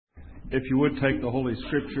If you would take the Holy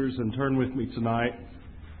Scriptures and turn with me tonight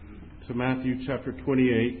to Matthew chapter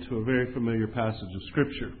 28, to a very familiar passage of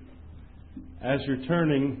Scripture. As you're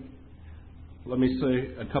turning, let me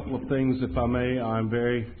say a couple of things, if I may. I'm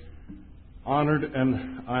very honored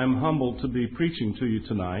and I'm humbled to be preaching to you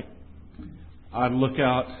tonight. I look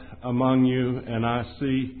out among you and I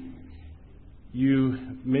see you,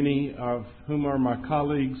 many of whom are my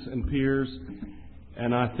colleagues and peers,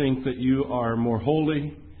 and I think that you are more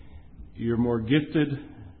holy, you're more gifted,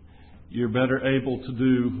 you're better able to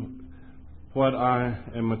do what I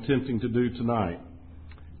am attempting to do tonight.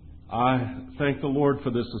 I thank the Lord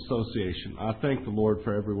for this association. I thank the Lord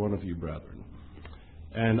for every one of you, brethren.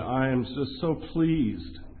 And I am just so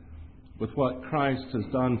pleased with what Christ has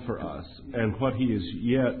done for us and what He is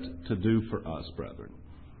yet to do for us, brethren.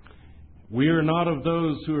 We are not of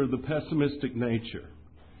those who are the pessimistic nature.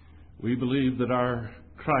 We believe that our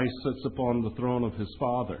Christ sits upon the throne of His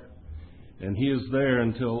Father, and He is there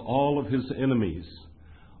until all of His enemies,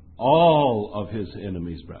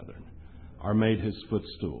 brethren, are made His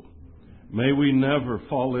footstool. May we never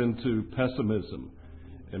fall into pessimism,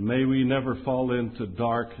 and may we never fall into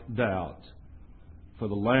dark doubt, for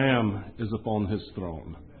the Lamb is upon His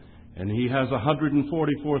throne, and He has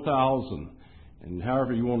 144,000, and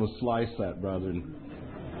however you want to slice that, brethren,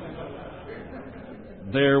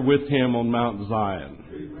 there with Him on Mount Zion.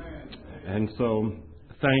 And so,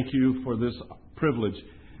 thank you for this privilege.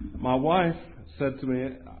 My wife said to me,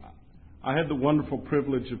 I had the wonderful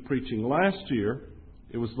privilege of preaching last year.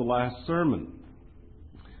 It was the last sermon.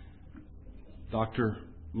 Dr.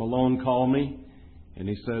 Malone called me, and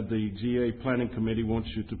he said, the GA Planning Committee wants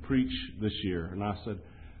you to preach this year. And I said,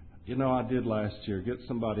 I did last year. Get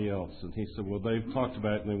somebody else. And he said, well, they've talked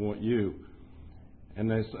about it and they want you.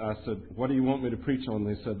 And I said, what do you want me to preach on?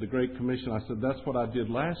 They said, the Great Commission. I said, that's what I did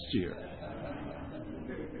last year.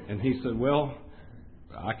 And he said, well,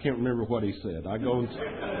 I can't remember what he said. I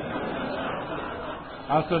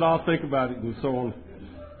said, I'll think about it and so on.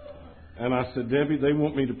 And I said, Debbie, they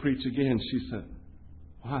want me to preach again. She said,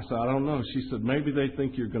 well, I said, I don't know. She said, maybe they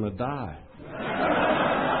think you're going to die.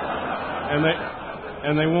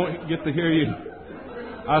 And they won't get to hear you.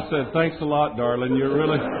 I said, thanks a lot, darling. You're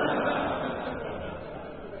really...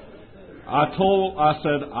 I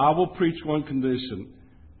said, I will preach one condition,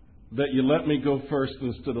 that you let me go first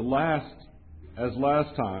instead of last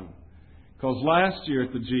time. Because last year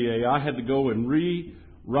at the GA, I had to go and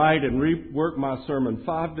rewrite and rework my sermon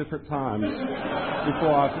 5 different times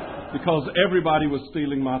because everybody was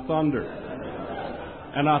stealing my thunder.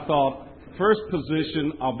 And I thought, first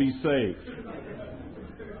position, I'll be safe.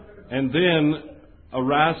 And then a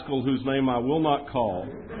rascal whose name I will not call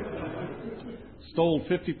stole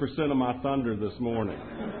 50% of my thunder this morning.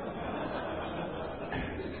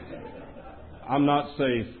 I'm not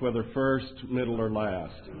safe, whether first, middle, or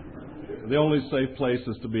last. The only safe place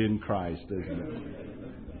is to be in Christ, isn't it?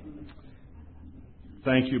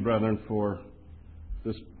 Thank you, brethren, for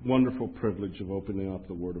this wonderful privilege of opening up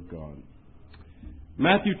the Word of God.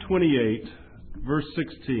 Matthew 28, verse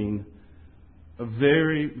 16, a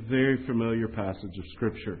very, very familiar passage of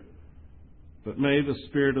Scripture. But may the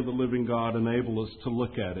Spirit of the living God enable us to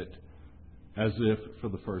look at it as if for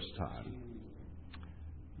the first time.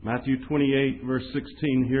 Matthew 28, verse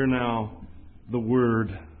 16, hear now the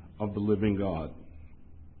word of the living God.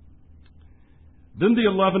 Then the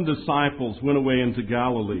 11 disciples went away into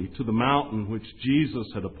Galilee to the mountain which Jesus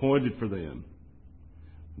had appointed for them.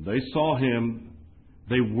 They saw Him,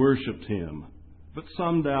 they worshipped Him, but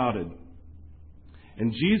some doubted.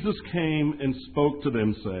 And Jesus came and spoke to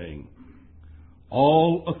them, saying,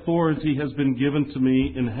 all authority has been given to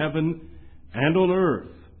me in heaven and on earth.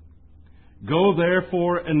 Go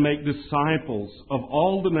therefore and make disciples of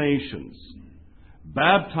all the nations,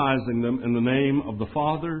 baptizing them in the name of the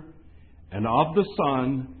Father and of the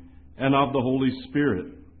Son and of the Holy Spirit,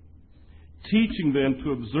 teaching them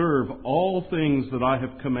to observe all things that I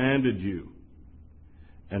have commanded you.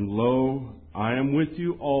 And lo, I am with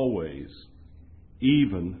you always,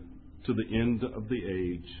 even to the end of the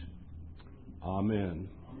age. Amen.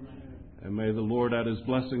 And may the Lord add His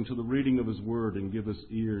blessing to the reading of His Word and give us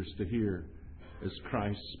ears to hear as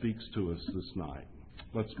Christ speaks to us this night.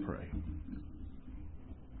 Let's pray.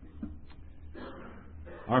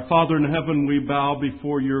 Our Father in heaven, we bow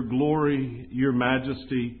before Your glory, Your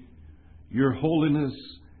majesty, Your holiness,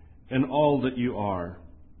 and all that You are.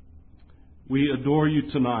 We adore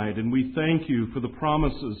You tonight, and we thank You for the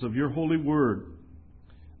promises of Your holy Word,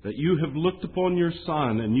 that You have looked upon Your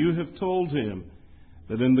Son, and You have told Him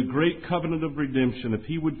that in the great covenant of redemption, if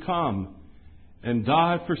He would come and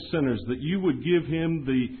die for sinners, that You would give Him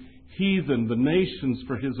the heathen, the nations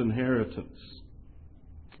for his inheritance.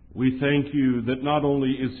 We thank you that not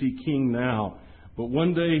only is he king now, but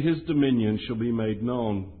one day his dominion shall be made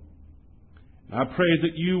known. I pray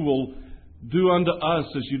that you will do unto us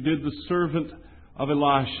as you did the servant of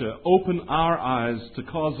Elisha. Open our eyes to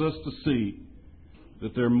cause us to see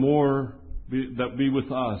that there are more that be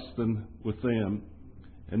with us than with them.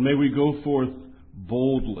 And may we go forth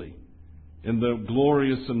boldly in the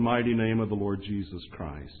glorious and mighty name of the Lord Jesus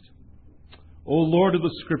Christ. O Lord of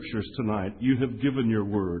the Scriptures, tonight you have given your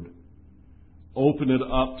word. Open it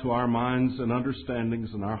up to our minds and understandings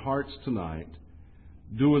and our hearts tonight.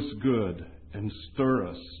 Do us good and stir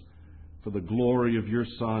us for the glory of your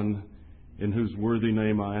Son, in whose worthy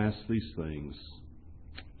name I ask these things.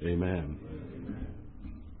 Amen.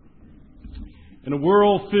 In a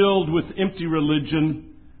world filled with empty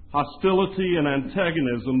religion, hostility, and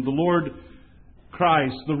antagonism, the Lord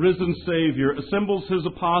Christ, the risen Savior, assembles his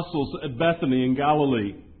apostles at Bethany in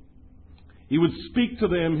Galilee. He would speak to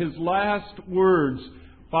them his last words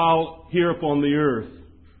while here upon the earth.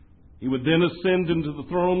 He would then ascend into the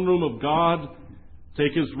throne room of God,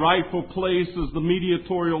 take his rightful place as the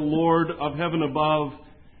mediatorial Lord of heaven above,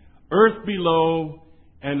 earth below,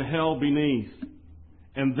 and hell beneath,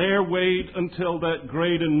 and there wait until that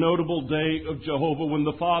great and notable day of Jehovah when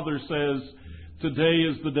the Father says, "Today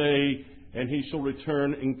is the day, and he shall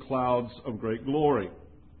return in clouds of great glory."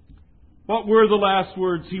 What were the last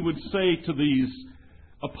words he would say to these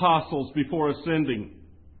apostles before ascending?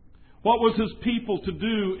 What was his people to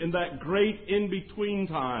do in that great in-between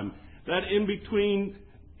time, that in-between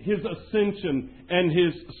his ascension and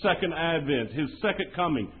his second advent, his second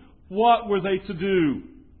coming? What were they to do?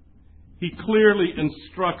 He clearly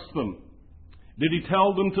instructs them. Did he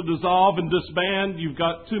tell them to dissolve and disband? You've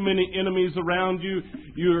got too many enemies around you.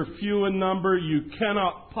 You're few in number. You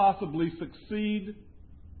cannot possibly succeed.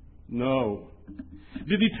 No.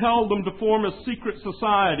 Did he tell them to form a secret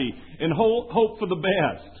society and hope for the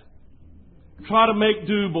best? Try to make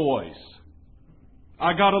do, boys.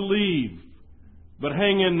 I got to leave, but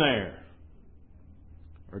hang in there.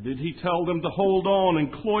 Or did he tell them to hold on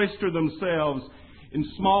and cloister themselves in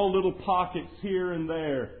small little pockets here and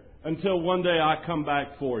there until one day I come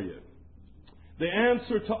back for you? The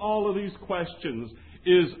answer to all of these questions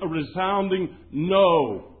is a resounding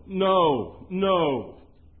no, no, no.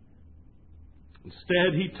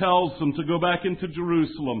 Instead, he tells them to go back into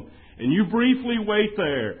Jerusalem, and you briefly wait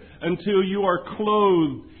there until you are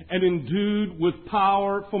clothed and endued with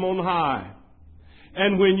power from on high.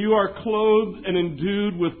 And when you are clothed and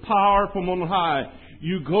endued with power from on high,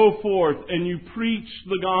 you go forth and you preach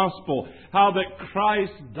the gospel, how that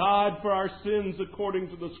Christ died for our sins according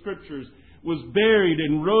to the Scriptures, was buried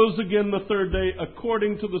and rose again the third day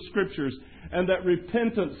according to the Scriptures, and that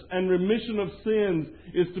repentance and remission of sins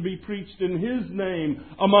is to be preached in his name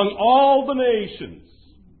among all the nations.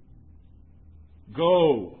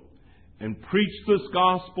 Go and preach this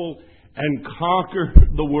gospel and conquer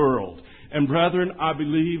the world. And brethren, I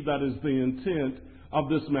believe that is the intent of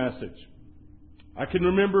this message. I can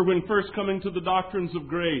remember when first coming to the doctrines of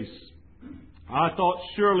grace, I thought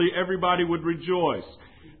surely everybody would rejoice.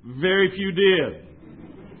 Very few did.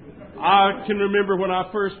 I can remember when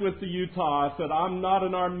I first went to Utah, I said, I'm not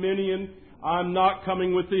an Arminian. I'm not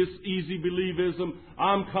coming with this easy believism.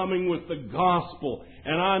 I'm coming with the gospel.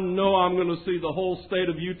 And I know I'm going to see the whole state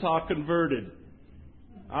of Utah converted.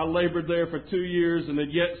 I labored there for 2 years and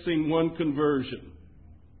had yet seen one conversion.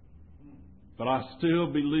 But I still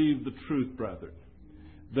believe the truth, brethren,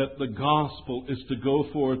 that the gospel is to go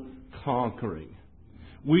forth conquering.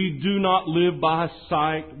 We do not live by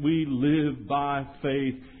sight. We live by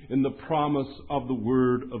faith in the promise of the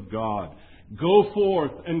Word of God. Go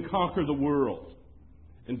forth and conquer the world.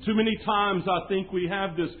 And too many times I think we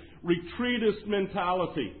have this retreatist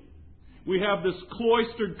mentality. We have this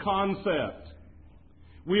cloistered concept.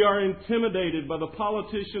 We are intimidated by the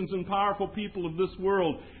politicians and powerful people of this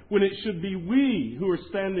world when it should be we who are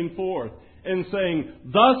standing forth and saying,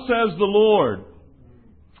 "Thus says the Lord."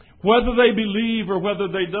 Whether they believe or whether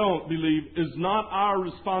they don't believe is not our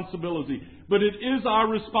responsibility, but it is our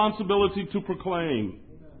responsibility to proclaim.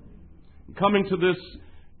 Coming to this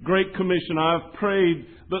Great Commission, I have prayed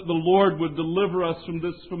that the Lord would deliver us from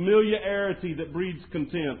this familiarity that breeds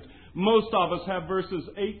contempt. Most of us have verses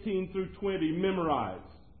 18 through 20 memorized.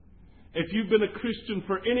 If you've been a Christian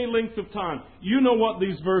for any length of time, you know what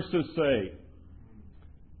these verses say.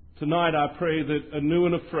 Tonight I pray that anew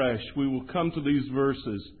and afresh we will come to these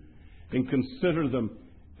verses and consider them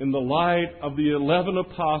in the light of the 11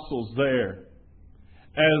 apostles there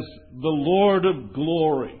as the Lord of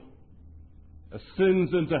glory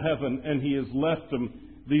ascends into heaven and he has left them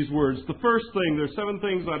these words. The first thing, there's 7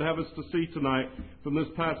 things I'd have us to see tonight from this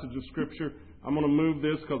passage of Scripture. I'm going to move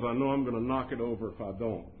this because I know I'm going to knock it over if I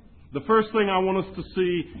don't. The first thing I want us to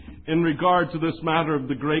see in regard to this matter of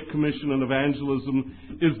the Great Commission and evangelism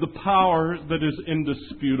is the power that is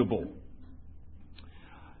indisputable.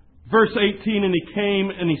 Verse 18, and he came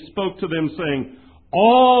and he spoke to them saying,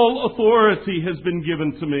 all authority has been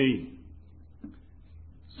given to me.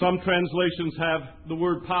 Some translations have the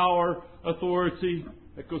word power, authority,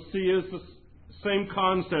 ekousia, the same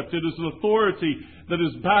concept. It is an authority that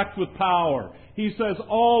is backed with power. He says,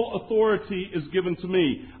 all authority is given to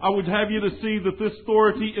me. I would have you to see that this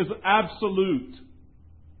authority is absolute.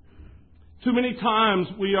 Too many times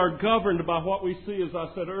we are governed by what we see, as I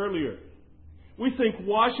said earlier. We think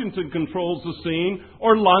Washington controls the scene,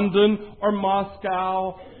 or London, or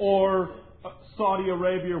Moscow, or Saudi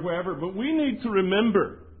Arabia, or wherever. But we need to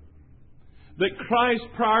remember that Christ,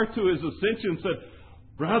 prior to His ascension, said,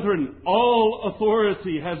 brethren, all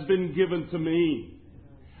authority has been given to me.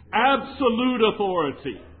 Absolute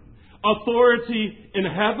authority. Authority in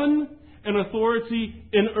heaven and authority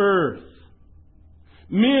in earth.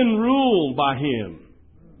 Men rule by Him.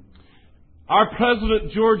 Our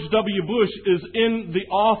President George W. Bush is in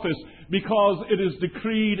the office because it is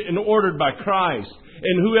decreed and ordered by Christ.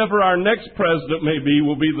 And whoever our next president may be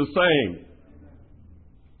will be the same.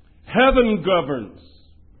 Heaven governs.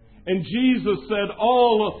 And Jesus said,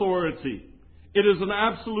 all authority. It is an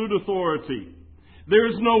absolute authority. There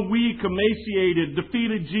is no weak, emaciated,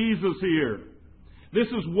 defeated Jesus here. This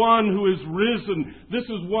is one who is risen. This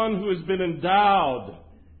is one who has been endowed.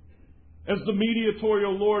 As the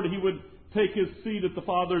mediatorial Lord, He would take His seat at the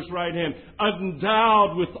Father's right hand,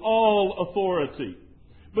 endowed with all authority.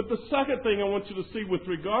 But the second thing I want you to see with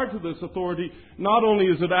regard to this authority, not only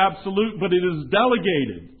is it absolute, but it is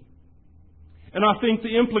delegated. And I think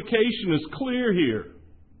the implication is clear here.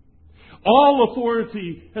 All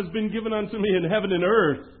authority has been given unto me in heaven and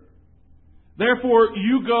earth. Therefore,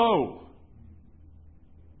 you go.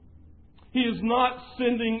 He is not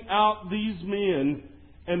sending out these men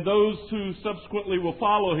and those who subsequently will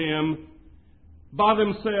follow Him by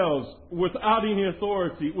themselves, without any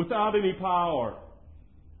authority, without any power.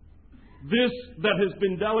 This that has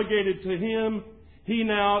been delegated to Him, He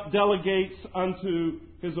now delegates unto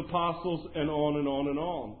His apostles, and on and on and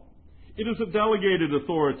on. It is a delegated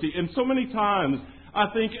authority. And so many times, I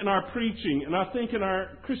think in our preaching, and I think in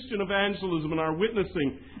our Christian evangelism and our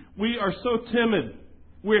witnessing, we are so timid.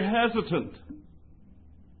 We're hesitant.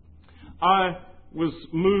 I was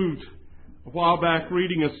moved a while back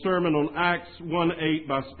reading a sermon on Acts 1:8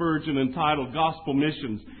 by Spurgeon entitled Gospel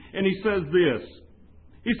Missions. And he says this.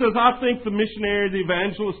 He says, I think the missionary, the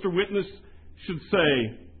evangelist or witness should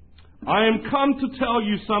say, I am come to tell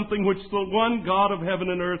you something which the one God of heaven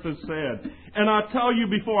and earth has said. And I tell you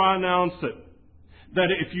before I announce it, that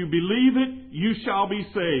if you believe it, you shall be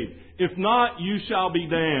saved. If not, you shall be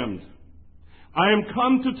damned. I am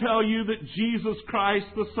come to tell you that Jesus Christ,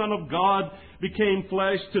 the Son of God, became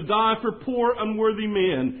flesh to die for poor, unworthy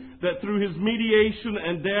men, that through His mediation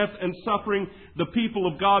and death and suffering, the people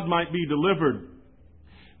of God might be delivered.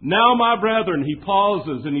 Now, my brethren, he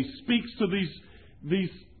pauses and he speaks to these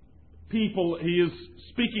people. He is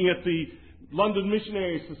speaking at the London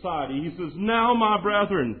Missionary Society. He says, now, my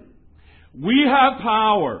brethren, we have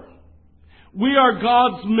power. We are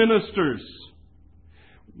God's ministers.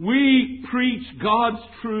 We preach God's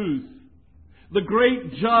truth. The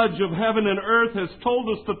great judge of heaven and earth has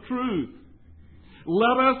told us the truth.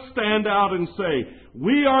 Let us stand out and say,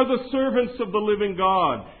 we are the servants of the living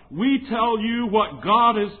God. We tell you what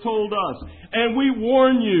God has told us. And we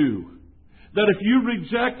warn you that if you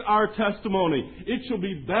reject our testimony, it shall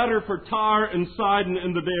be better for Tyre and Sidon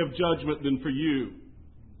in the day of judgment than for you.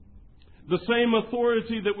 The same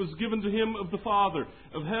authority that was given to Him of the Father,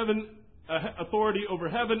 of heaven, authority over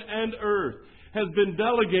heaven and earth, has been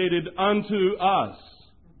delegated unto us.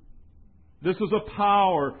 This is a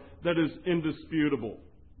power that is indisputable.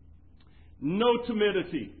 No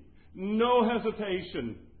timidity, no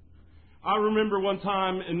hesitation. I remember one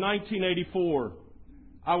time in 1984,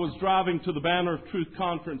 I was driving to the Banner of Truth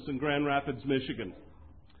Conference in Grand Rapids, Michigan.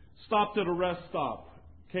 Stopped at a rest stop,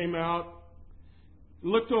 came out,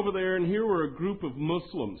 looked over there, and here were a group of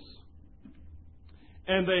Muslims.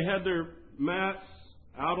 And they had their mats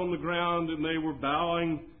out on the ground, and they were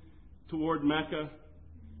bowing toward Mecca,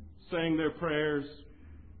 saying their prayers.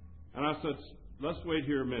 And I said, let's wait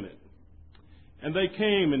here a minute. And they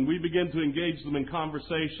came, and we began to engage them in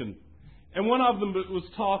conversation. And one of them was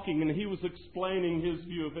talking, and he was explaining his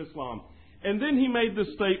view of Islam. And then he made this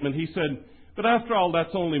statement. He said, but after all,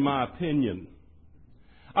 that's only my opinion.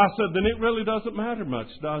 I said, then it really doesn't matter much,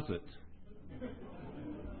 does it?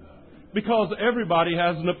 Because everybody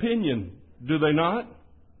has an opinion, do they not?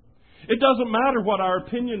 It doesn't matter what our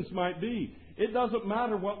opinions might be. It doesn't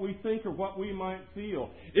matter what we think or what we might feel.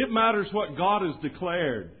 It matters what God has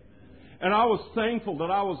declared. And I was thankful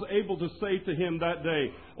that I was able to say to him that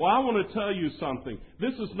day, well, I want to tell you something.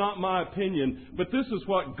 This is not my opinion, but this is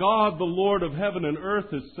what God, the Lord of heaven and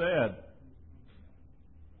earth, has said.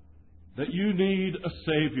 That you need a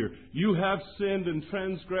Savior. You have sinned and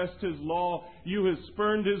transgressed His law. You have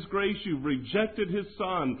spurned His grace. You've rejected His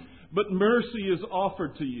Son. But mercy is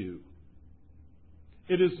offered to you.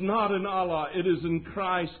 It is not in Allah. It is in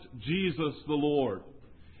Christ Jesus the Lord.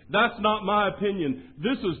 That's not my opinion.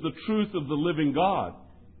 This is the truth of the living God.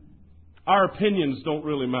 Our opinions don't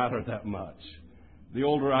really matter that much. The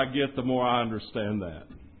older I get, the more I understand that.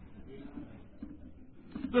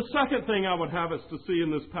 The second thing I would have us to see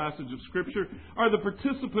in this passage of Scripture are the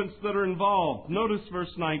participants that are involved. Notice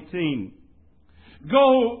verse 19.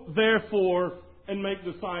 Go, therefore, and make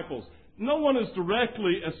disciples. No one is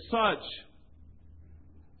directly as such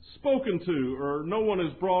spoken to, or no one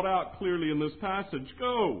is brought out clearly in this passage.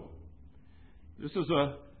 Go. This is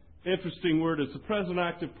an interesting word. It's a present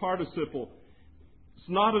active participle. It's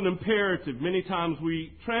not an imperative. Many times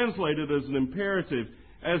we translate it as an imperative,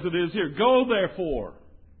 as it is here. Go, therefore.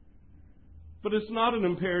 But it's not an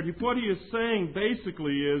imperative. What he is saying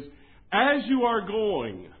basically is, as you are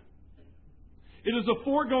going, it is a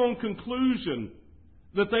foregone conclusion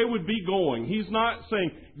that they would be going. He's not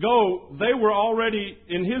saying, go. They were already,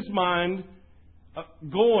 in his mind,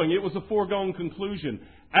 going. It was a foregone conclusion.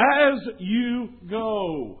 As you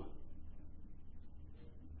go.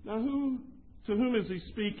 Now, to whom is he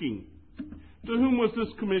speaking? To whom was this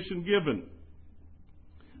commission given?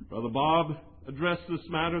 Brother Bob addressed this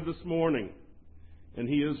matter this morning. And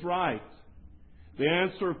he is right. The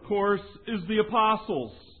answer, of course, is the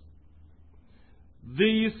apostles.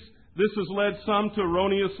 This has led some to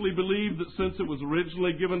erroneously believe that since it was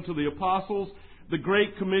originally given to the apostles, the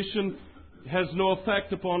Great Commission has no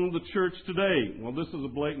effect upon the church today. Well, this is a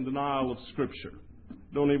blatant denial of Scripture.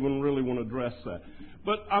 Don't even really want to address that.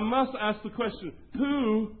 But I must ask the question,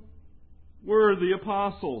 who were the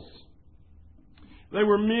apostles? They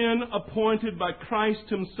were men appointed by Christ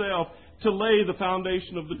Himself to lay the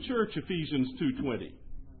foundation of the church, Ephesians 2:20.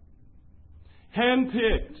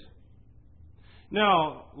 Handpicked.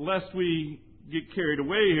 Now, lest we get carried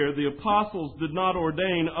away here, the apostles did not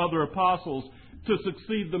ordain other apostles to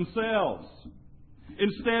succeed themselves.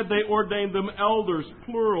 Instead, they ordained them elders,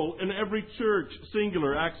 plural, in every church,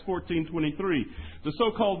 singular, Acts 14:23. The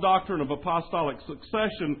so-called doctrine of apostolic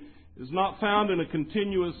succession is not found in a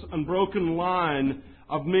continuous, unbroken line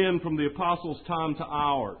of men from the apostles' time to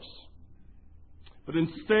ours. But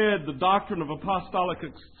instead, the doctrine of apostolic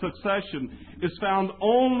succession is found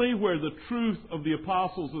only where the truth of the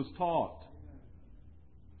apostles is taught.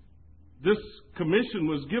 This commission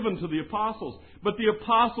was given to the apostles, but the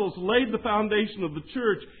apostles laid the foundation of the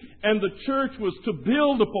church, and the church was to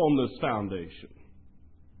build upon this foundation.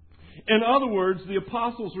 In other words, the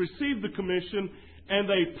apostles received the commission, and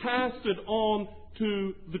they passed it on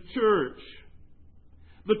to the church.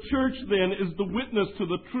 The church, then, is the witness to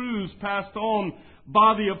the truths passed on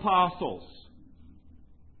by the apostles.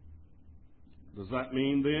 Does that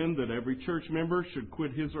mean, then, that every church member should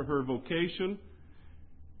quit his or her vocation?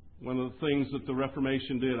 One of the things that the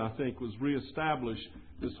Reformation did, I think, was reestablish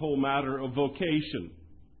this whole matter of vocation.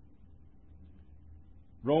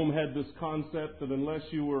 Rome had this concept that unless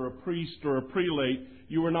you were a priest or a prelate,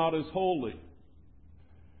 you were not as holy.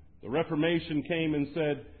 The Reformation came and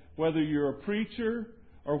said, whether you're a preacher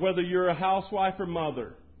or whether you're a housewife or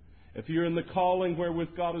mother, if you're in the calling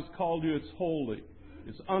wherewith God has called you, it's holy.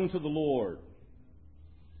 It's unto the Lord.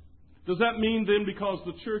 Does that mean then, because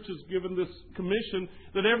the church has given this commission,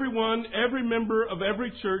 that every member of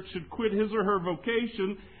every church should quit his or her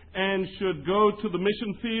vocation and should go to the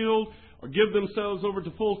mission field or give themselves over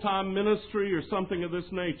to full-time ministry or something of this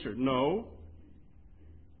nature? No.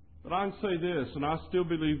 But I can say this, and I still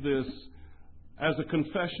believe this as a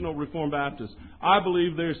confessional Reformed Baptist. I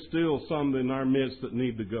believe there's still some in our midst that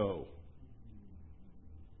need to go.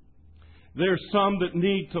 There's some that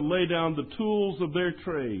need to lay down the tools of their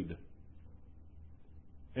trade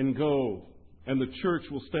and go, and the church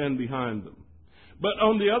will stand behind them. But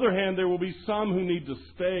on the other hand, there will be some who need to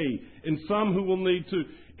stay, and some who will need to,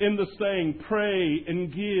 in the staying, pray and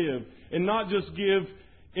give, and not just give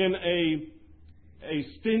in a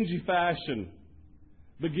stingy fashion,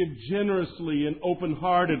 but give generously and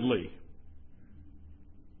open-heartedly.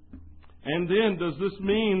 And then, does this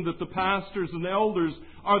mean that the pastors and elders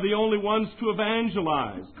are the only ones to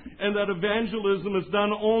evangelize, and that evangelism is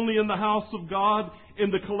done only in the house of God,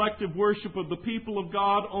 in the collective worship of the people of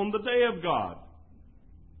God on the day of God?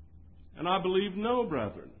 And I believe no,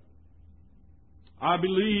 brethren. I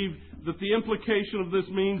believe that the implication of this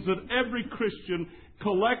means that every Christian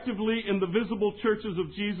collectively in the visible churches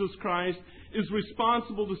of Jesus Christ is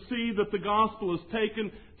responsible to see that the gospel is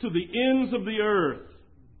taken to the ends of the earth.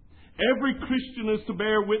 Every Christian is to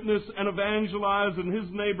bear witness and evangelize in his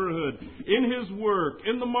neighborhood, in his work,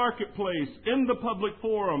 in the marketplace, in the public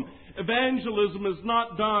forum. Evangelism is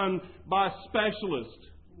not done by specialists.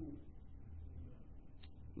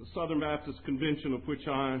 The Southern Baptist Convention, of which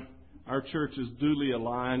our church is duly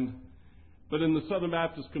aligned, but in the Southern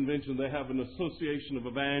Baptist Convention they have an association of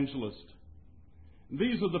evangelists.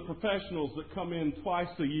 These are the professionals that come in twice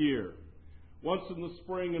a year. Once in the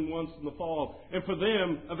spring and once in the fall. And for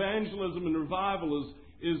them, evangelism and revival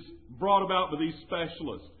is brought about by these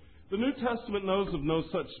specialists. The New Testament knows of no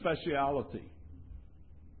such speciality.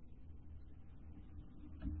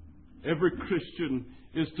 Every Christian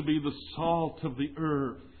is to be the salt of the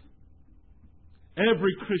earth.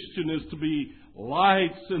 Every Christian is to be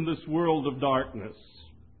lights in this world of darkness.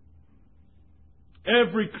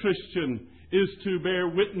 Every Christian is to bear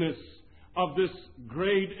witness of this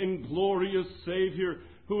great and glorious Savior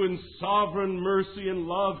who in sovereign mercy and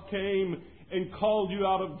love came and called you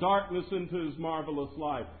out of darkness into His marvelous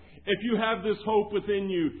light. If you have this hope within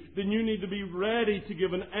you, then you need to be ready to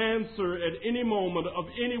give an answer at any moment of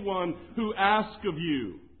anyone who asks of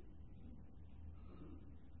you.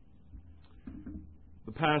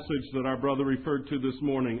 The passage that our brother referred to this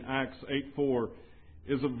morning, Acts 8:4,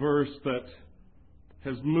 is a verse that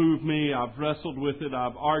has moved me. I've wrestled with it.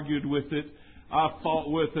 I've argued with it. I've fought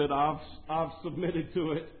with it. I've submitted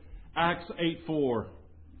to it. Acts 8:4.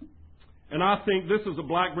 And I think this is a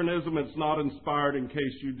Blackburnism. It's not inspired, in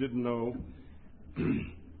case you didn't know.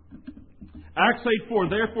 Acts 8:4.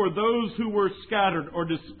 Therefore, those who were scattered or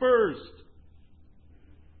dispersed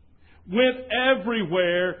went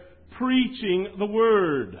everywhere preaching the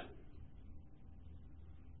word.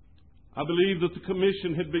 I believe that the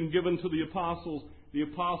commission had been given to the apostles. The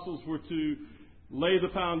apostles were to lay the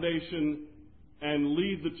foundation and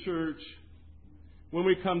lead the church. When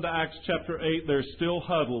we come to Acts chapter 8, they're still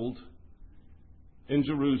huddled in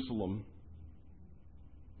Jerusalem.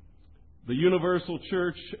 The universal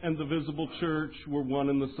church and the visible church were one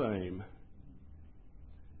and the same.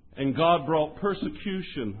 And God brought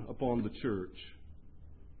persecution upon the church.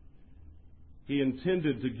 He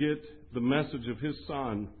intended to get the message of His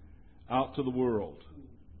Son out to the world.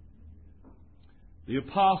 The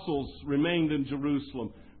apostles remained in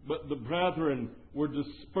Jerusalem, but the brethren were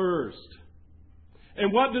dispersed.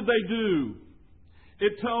 And what did they do?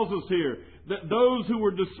 It tells us here that those who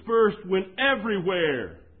were dispersed went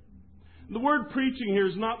everywhere. The word preaching here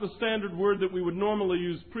is not the standard word that we would normally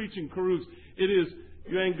use, preaching, karuz. It is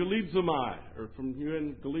evangelizomai, or from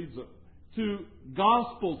evangelizo, to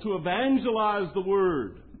gospel, to evangelize the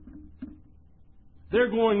word. They're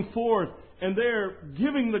going forth and they're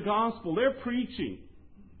giving the gospel. They're preaching.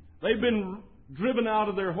 They've been driven out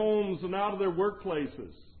of their homes and out of their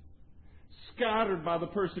workplaces, scattered by the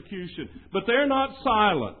persecution. But they're not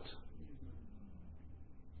silent.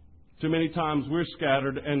 Too many times we're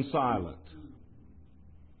scattered and silent.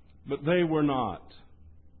 But they were not.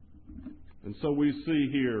 And so we see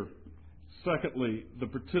here, secondly, the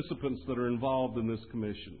participants that are involved in this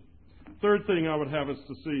commission. Third thing I would have us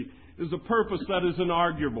to see is a purpose that is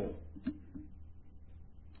inarguable.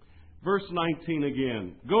 Verse 19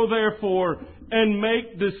 again. Go therefore and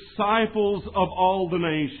make disciples of all the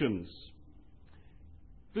nations.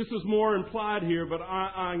 This is more implied here, but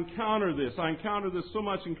I encounter this. I encounter this so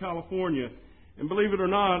much in California. And believe it or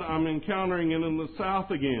not, I'm encountering it in the South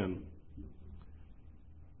again.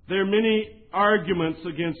 There are many arguments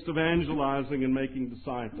against evangelizing and making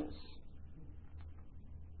disciples.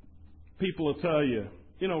 People will tell you,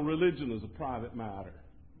 religion is a private matter.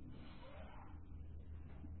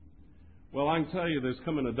 Well, I can tell you there's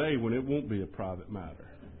coming a day when it won't be a private matter.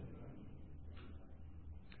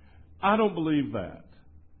 I don't believe that,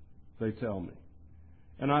 they tell me.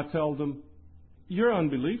 And I tell them, your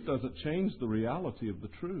unbelief doesn't change the reality of the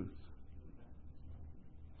truth.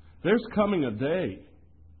 There's coming a day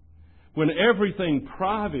when everything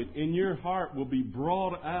private in your heart will be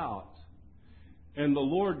brought out, and the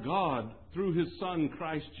Lord God, through His Son,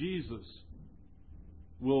 Christ Jesus,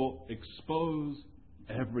 will expose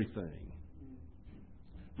everything.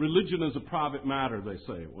 Religion is a private matter, they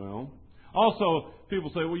say. Well, also, people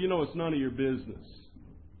say, it's none of your business.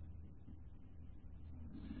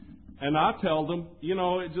 And I tell them,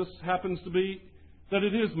 it just happens to be that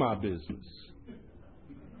it is my business.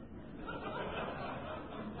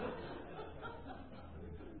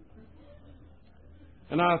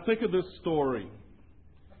 And I think of this story.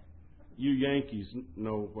 You Yankees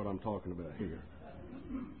know what I'm talking about here.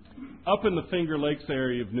 Up in the Finger Lakes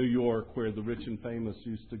area of New York, where the rich and famous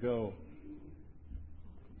used to go,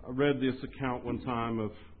 I read this account one time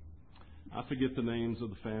of, I forget the names of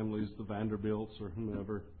the families, the Vanderbilts or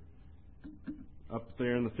whomever, up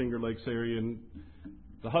there in the Finger Lakes area, and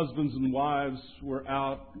the husbands and wives were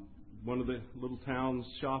out, one of the little towns,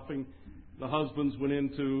 shopping. The husbands went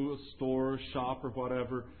into a store, shop, or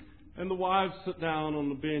whatever, and the wives sit down on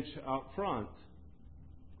the bench out front.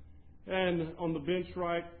 And on the bench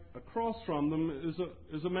right across from them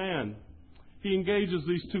is a man. He engages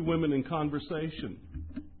these two women in conversation.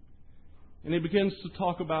 And he begins to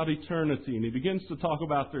talk about eternity, and he begins to talk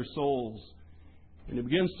about their souls, and he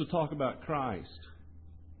begins to talk about Christ.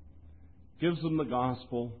 Gives them the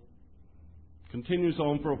gospel, continues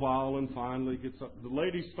on for a while, and finally gets up. The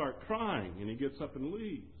ladies start crying, and he gets up and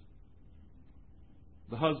leaves.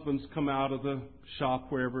 The husbands come out of the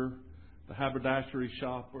shop, wherever, the haberdashery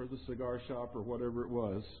shop or the cigar shop or whatever it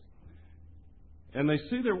was, and they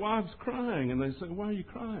see their wives crying, and they say, "Why are you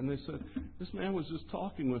crying?" They said, "This man was just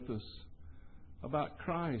talking with us about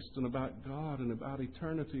Christ and about God and about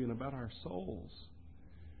eternity and about our souls."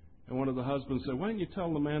 And one of the husbands said, "Why don't you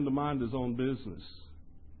tell the man to mind his own business?"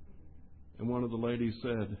 And one of the ladies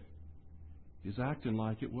said, "He's acting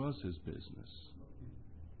like it was his business."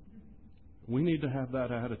 We need to have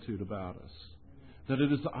that attitude about us, that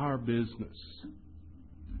it is our business.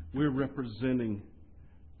 We're representing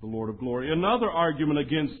the Lord of glory. Another argument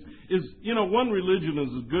against is, one religion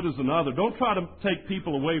is as good as another. Don't try to take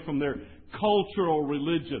people away from their cultural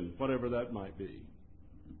religion, whatever that might be.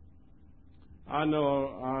 I know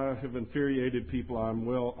I have infuriated people.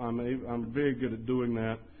 I'm very good at doing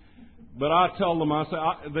that. But I tell them,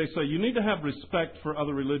 they say, "You need to have respect for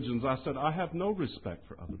other religions." I said, "I have no respect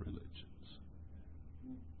for other religions.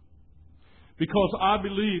 Because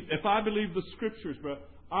if I believe the Scriptures,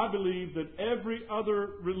 I believe that every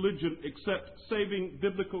other religion except saving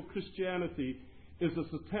biblical Christianity is a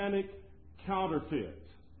satanic counterfeit.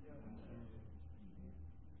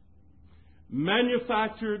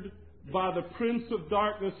 Manufactured by the Prince of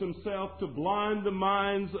Darkness himself to blind the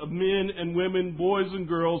minds of men and women, boys and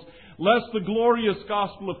girls, lest the glorious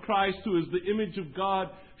gospel of Christ, who is the image of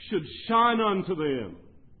God, should shine unto them."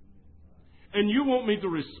 And you want me to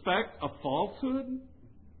respect a falsehood?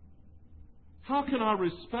 How can I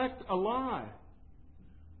respect a lie?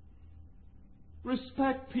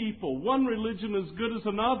 Respect people. One religion is good as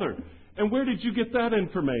another. And where did you get that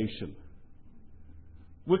information?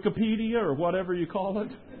 Wikipedia or whatever you call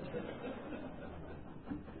it?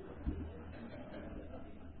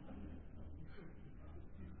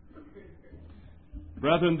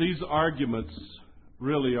 Brethren, these arguments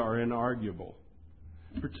really are inarguable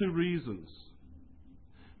for two reasons.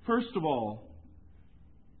 First of all,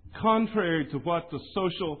 contrary to what the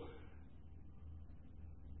social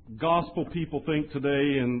gospel people think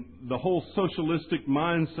today and the whole socialistic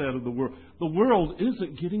mindset of the world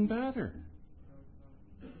isn't getting better.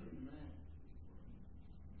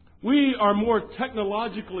 We are more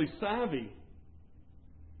technologically savvy.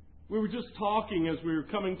 We were just talking as we were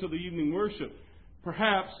coming to the evening worship.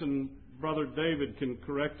 Perhaps, and Brother David can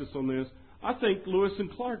correct us on this, I think Lewis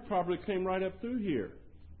and Clark probably came right up through here.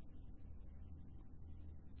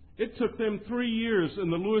 It took them 3 years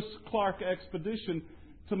in the Lewis-Clark expedition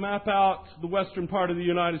to map out the western part of the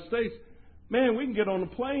United States. Man, we can get on a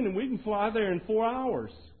plane and we can fly there in 4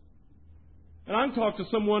 hours. And I can talk to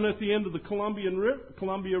someone at the end of the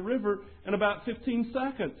Columbia River in about 15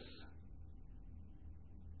 seconds.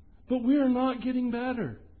 But we are not getting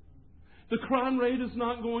better. The crime rate is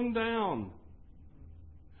not going down.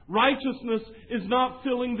 Righteousness is not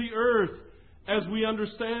filling the earth as we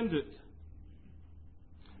understand it.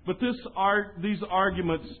 But these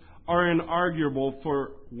arguments are inarguable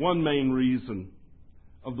for one main reason,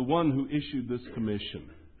 of the one who issued this commission.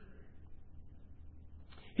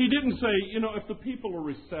 He didn't say, if the people are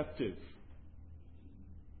receptive,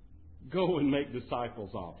 go and make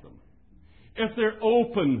disciples of them. If they're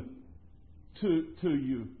open to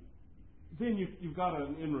you, then you've got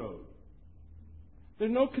an inroad. There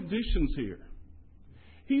are no conditions here.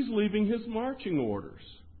 He's leaving his marching orders.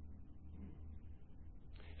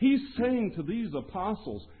 He's saying to these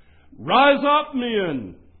apostles, "Rise up,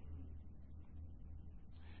 men.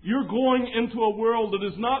 You're going into a world that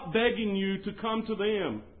is not begging you to come to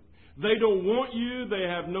them. They don't want you. They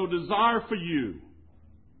have no desire for you.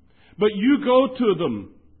 But you go to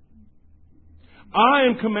them I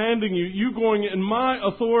am commanding you. You going in my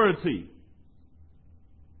authority.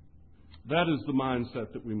 That is the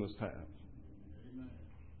mindset that we must have.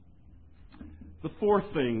 The fourth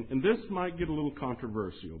thing, and this might get a little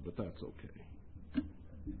controversial, but that's okay.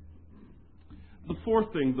 The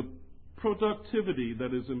fourth thing, the productivity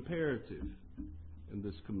that is imperative in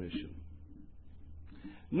this commission.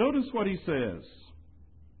 Notice what he says.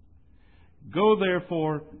 Go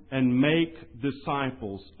therefore and make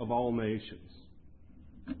disciples of all nations.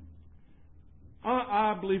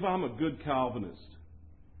 I believe I'm a good Calvinist.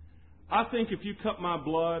 I think if you cut my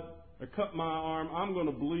blood or cut my arm, I'm going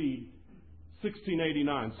to bleed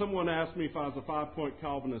 1689. Someone asked me if I was a 5-point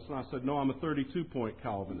Calvinist, and I said, no, I'm a 32-point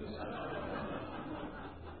Calvinist.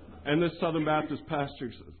 And this Southern Baptist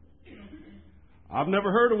pastor says, I've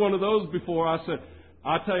never heard of one of those before. I said,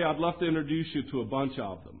 I tell you, I'd love to introduce you to a bunch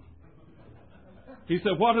of them. He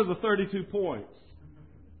said, what are the 32 points?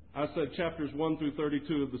 I said, chapters 1 through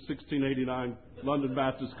 32 of the 1689 London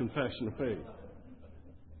Baptist Confession of Faith.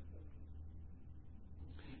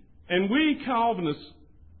 And we Calvinists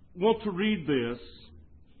want to read this.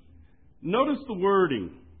 Notice the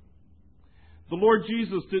wording. The Lord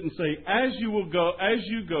Jesus didn't say, as you're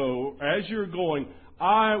going,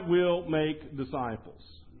 I will make disciples.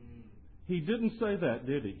 He didn't say that,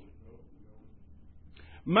 did he?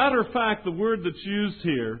 Matter of fact, the word that's used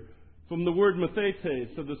here, from the word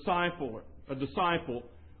mathetes, a disciple,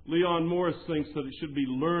 Leon Morris thinks that it should be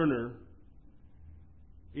learner.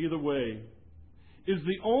 Either way, is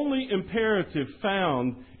the only imperative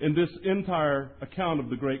found in this entire account of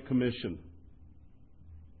the Great Commission.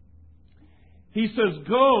 He says,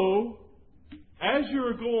 go, as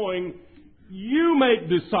you're going, you make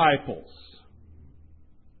disciples.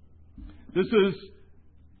 This is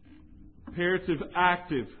imperative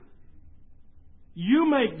active. You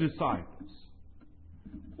make disciples.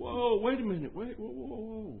 Whoa, wait a minute.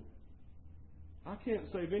 Whoa. I can't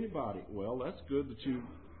save anybody. Well, that's good that you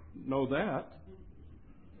know that.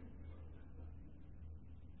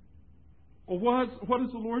 Well, what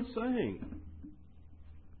is the Lord saying?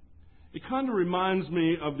 It kind of reminds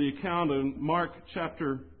me of the account in Mark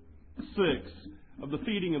chapter 6 of the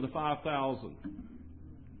feeding of the 5,000.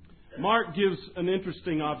 Mark gives an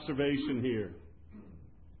interesting observation here.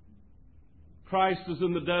 Christ is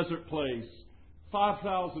in the desert place.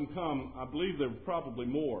 5,000 come. I believe there were probably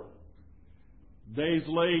more. Days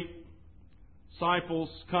late, disciples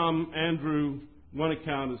come. Andrew, one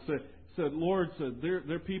account, said, Lord, there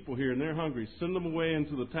are people here and they're hungry. Send them away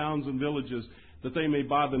into the towns and villages that they may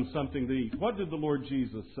buy them something to eat. What did the Lord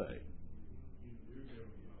Jesus say?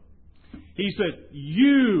 He said,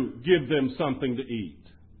 you give them something to eat.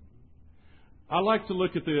 I like to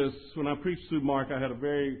look at this. When I preached through Mark, I had a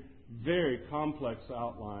very, very complex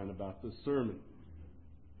outline about this sermon.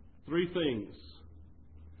 3 things.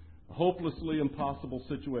 A hopelessly impossible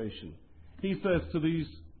situation. He says to these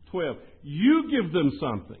 12, you give them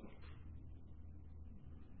something.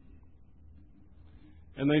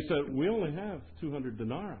 And they said, we only have 200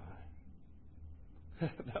 denarii.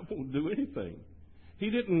 That won't do anything. He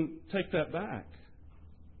didn't take that back.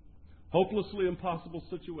 Hopelessly impossible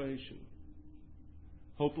situation.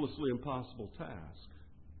 Hopelessly impossible task.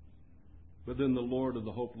 But then the Lord of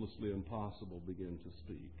the hopelessly impossible began to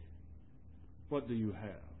speak. What do you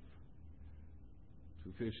have?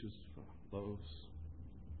 2 fishes, 5 loaves.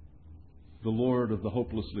 The Lord of the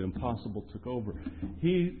hopelessly impossible took over.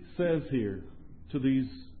 He says here to these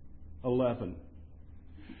 11,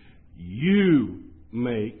 you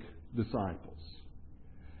make disciples.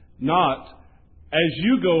 Not, as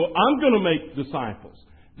you go, I'm going to make disciples.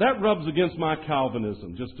 That rubs against my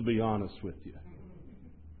Calvinism, just to be honest with you.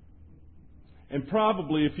 And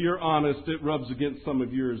probably, if you're honest, it rubs against some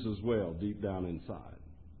of yours as well, deep down inside.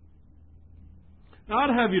 Now,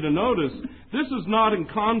 I'd have you to notice, this is not in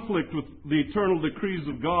conflict with the eternal decrees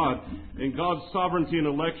of God and God's sovereignty and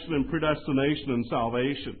election and predestination and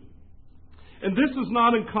salvation. And this is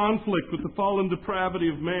not in conflict with the fallen depravity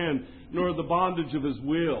of man, nor the bondage of his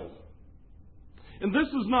will. And this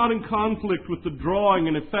is not in conflict with the drawing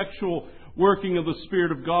and effectual working of the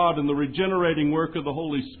Spirit of God and the regenerating work of the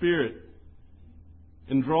Holy Spirit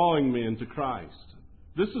in drawing me into Christ.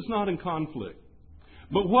 This is not in conflict.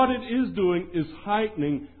 But what it is doing is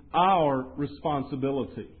heightening our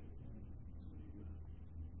responsibility.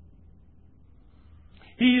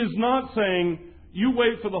 He is not saying, you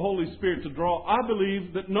wait for the Holy Spirit to draw. I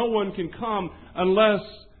believe that no one can come unless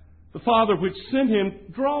the Father which sent him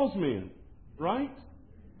draws men. Right?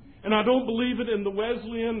 And I don't believe it in the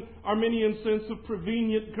Wesleyan Arminian sense of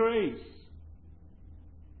prevenient grace.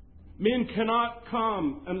 Men cannot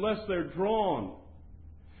come unless they're drawn.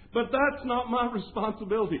 But that's not my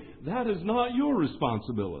responsibility. That is not your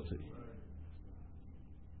responsibility.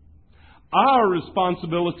 Our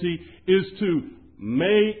responsibility is to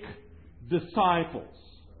make disciples.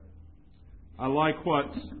 I like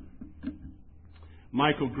what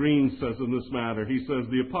Michael Green says in this matter. He says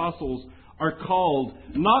the apostles are called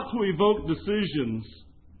not to evoke decisions,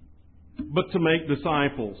 but to make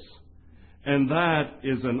disciples. And that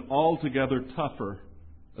is an altogether tougher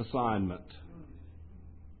assignment.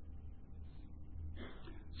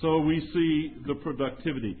 So we see the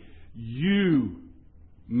productivity. You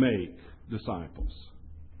make disciples.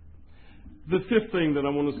 The fifth thing that I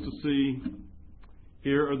want us to see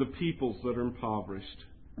here are the peoples that are impoverished.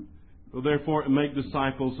 So therefore, make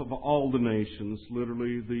disciples of all the nations,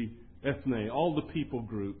 literally the ethne, all the people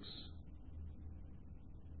groups.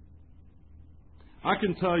 I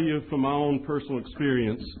can tell you from my own personal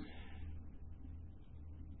experience,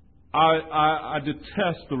 I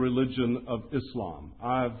detest the religion of Islam.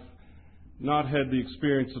 I've not had the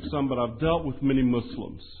experience of some, but I've dealt with many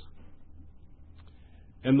Muslims.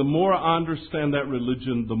 And the more I understand that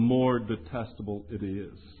religion, the more detestable it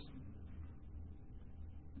is.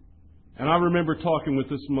 And I remember talking with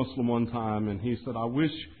this Muslim one time, and he said, I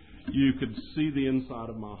wish you could see the inside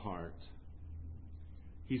of my heart.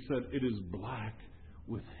 He said, it is black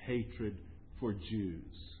with hatred for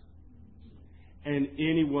Jews and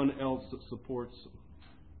anyone else that supports them.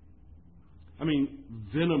 I mean,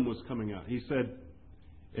 venom was coming out. He said,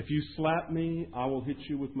 if you slap me, I will hit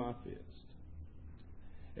you with my fist.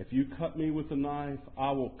 If you cut me with a knife,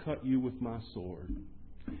 I will cut you with my sword.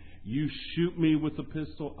 You shoot me with a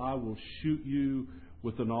pistol, I will shoot you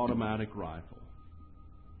with an automatic rifle.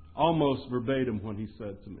 Almost verbatim what he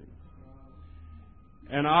said to me.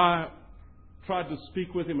 And I tried to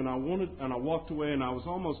speak with him, and I walked away, and I was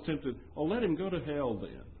almost tempted, let him go to hell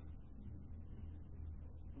then.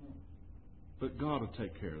 But God will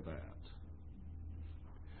take care of that.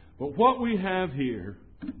 But what we have here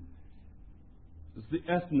is the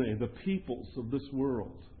ethne, the peoples of this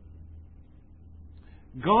world.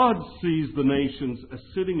 God sees the nations as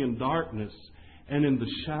sitting in darkness and in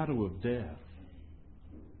the shadow of death.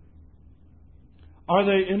 Are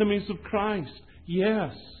they enemies of Christ?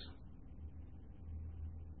 Yes.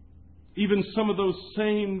 Even some of those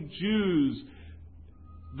same Jews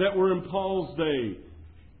that were in Paul's day,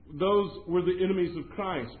 those were the enemies of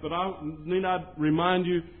Christ. But I need not remind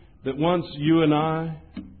you that once you and I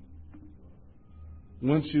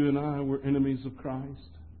were enemies of Christ.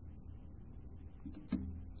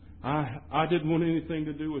 I didn't want anything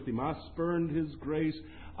to do with Him. I spurned His grace.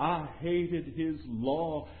 I hated His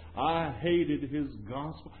law. I hated His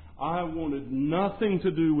gospel. I wanted nothing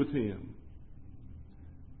to do with Him.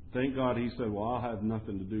 Thank God He said, well, I'll have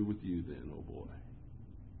nothing to do with you then, oh boy.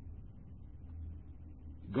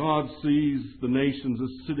 God sees the nations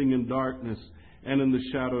as sitting in darkness and in the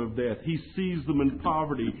shadow of death. He sees them in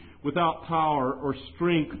poverty, without power or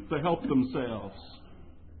strength to help themselves.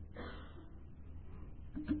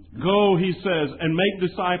 Go, He says, and make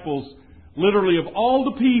disciples, literally, of all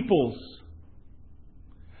the peoples.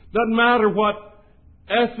 Doesn't matter what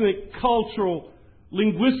ethnic, cultural,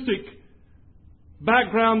 linguistic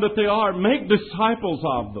background that they are, make disciples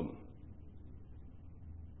of them.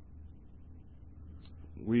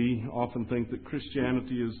 We often think that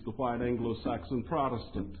Christianity is the white Anglo-Saxon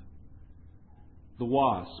Protestant, the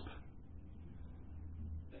WASP.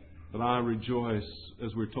 But I rejoice,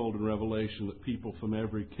 as we're told in Revelation, that people from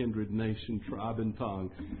every kindred, nation, tribe, and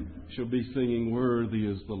tongue shall be singing, worthy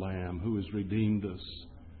is the Lamb who has redeemed us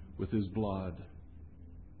with His blood.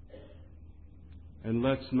 And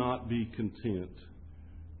let's not be content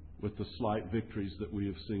with the slight victories that we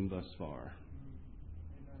have seen thus far.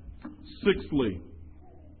 Sixthly,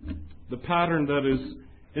 the pattern that is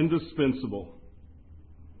indispensable.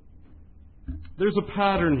 There's a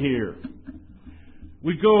pattern here.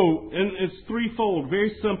 We go, and it's threefold,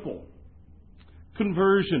 very simple.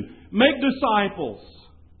 Conversion. Make disciples.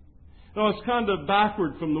 Now, it's kind of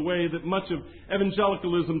backward from the way that much of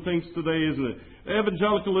evangelicalism thinks today, isn't it?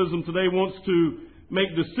 Evangelicalism today wants to make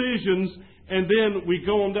decisions, and then we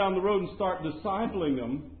go on down the road and start discipling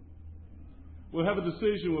them. We'll have a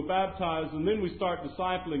decision, we'll baptize, and then we start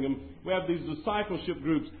discipling them. We have these discipleship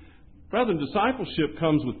groups. Brethren, discipleship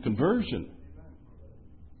comes with conversion.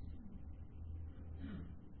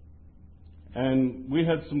 And we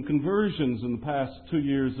had some conversions in the past 2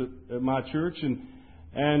 years at my church,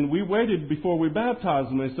 and we waited before we baptized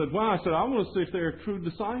them. They said, "Why?" I said, "I want to see if they're a true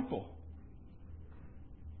disciple."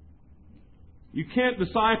 You can't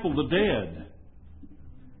disciple the dead.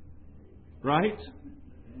 Right?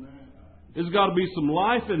 There's got to be some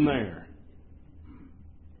life in there.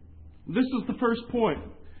 This is the first point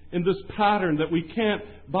in this pattern that we can't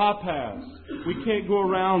bypass. We can't go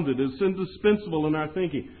around it. It's indispensable in our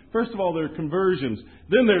thinking. First of all, there are conversions.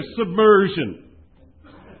 Then there's submersion.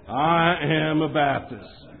 I am a Baptist.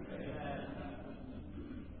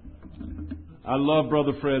 I love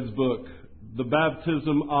Brother Fred's book, The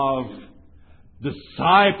Baptism of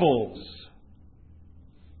Disciples.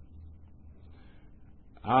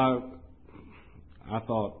 I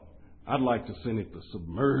thought I'd like to send it the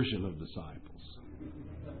submersion of disciples.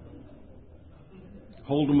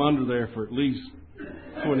 Hold them under there for at least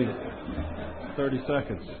 20, 30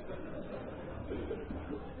 seconds.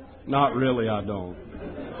 Not really, I don't.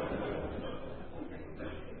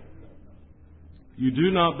 You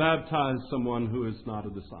do not baptize someone who is not a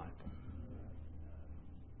disciple.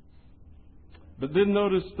 But then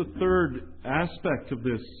notice the third aspect of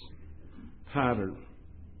this pattern.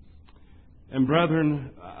 And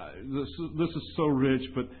brethren, this is so rich,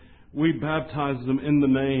 but we baptize them in the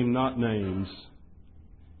name, not names.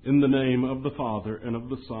 In the name of the Father and of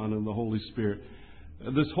the Son and the Holy Spirit.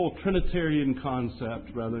 This whole Trinitarian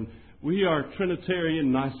concept, brethren, we are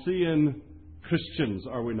Trinitarian, Nicene Christians,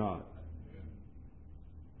 are we not?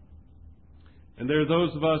 And there are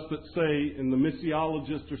those of us that say, and the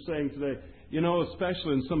missiologists are saying today,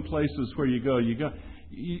 especially in some places where you go,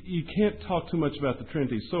 you can't talk too much about the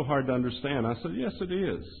Trinity. It's so hard to understand. I said, yes, it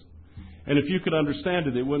is. And if you could understand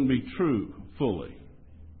it, it wouldn't be true fully.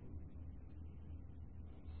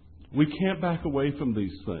 We can't back away from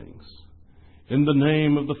these things. In the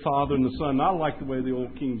name of the Father and the Son. I like the way the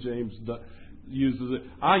old King James uses it.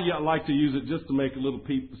 I like to use it just to make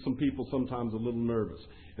some people sometimes a little nervous.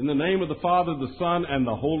 In the name of the Father, the Son, and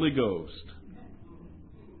the Holy Ghost.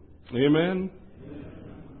 Amen?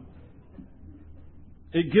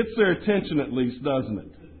 It gets their attention at least, doesn't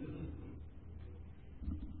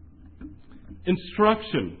it?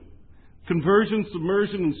 Instruction. Conversion,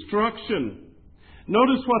 submersion, instruction.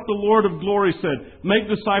 Notice what the Lord of glory said. Make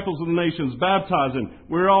disciples of the nations, baptizing.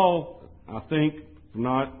 We're all, I think,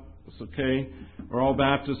 not, it's okay. We're all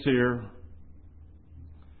Baptists here.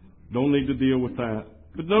 Don't need to deal with that.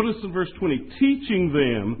 But notice in verse 20, teaching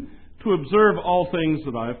them to observe all things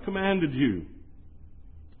that I have commanded you.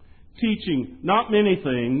 Teaching not many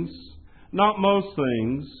things, not most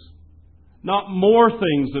things, not more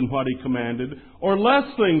things than what He commanded, or less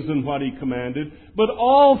things than what He commanded, but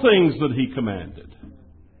all things that He commanded.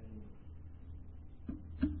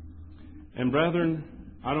 And brethren,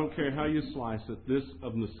 I don't care how you slice it, this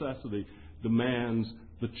of necessity demands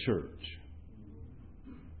the church.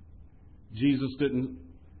 Jesus didn't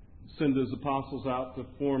send His apostles out to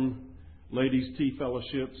form ladies' tea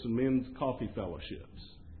fellowships and men's coffee fellowships,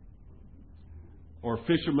 or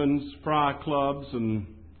fishermen's fry clubs and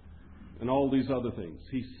all these other things.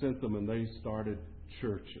 He sent them and they started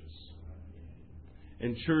churches.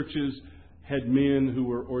 And churches had men who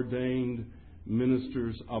were ordained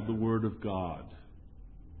ministers of the Word of God.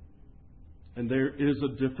 And there is a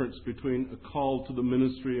difference between a call to the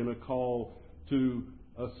ministry and a call to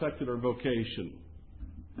a secular vocation.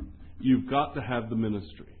 You've got to have the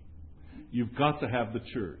ministry. You've got to have the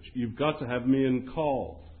church. You've got to have men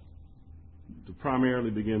called to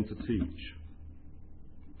primarily begin to teach.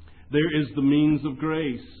 There is the means of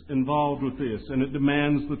grace involved with this, and it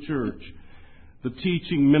demands the church. The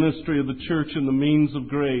teaching ministry of the church and the means of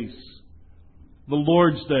grace. The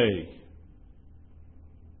Lord's Day.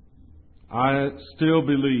 I still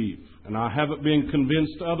believe, and I haven't been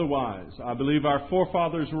convinced otherwise, I believe our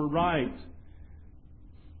forefathers were right.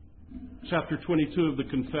 Chapter 22 of the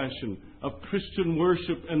Confession of Christian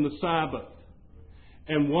worship and the Sabbath.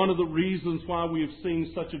 And one of the reasons why we have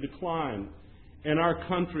seen such a decline in our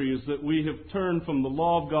country is that we have turned from the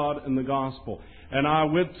law of God and the gospel. And I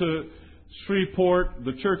went to Shreveport.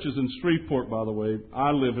 The church is in Shreveport, by the way.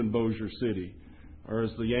 I live in Bossier City. Or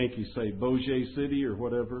as the Yankees say, Bossier City or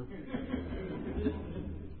whatever.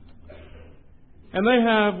 And they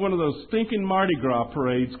have one of those stinking Mardi Gras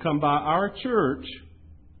parades come by our church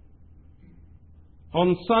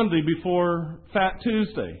on Sunday before Fat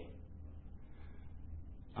Tuesday.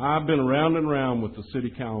 I've been round and round with the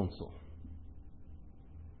city council.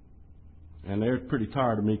 And they're pretty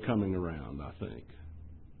tired of me coming around, I think.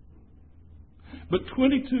 But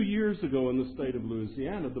 22 years ago in the state of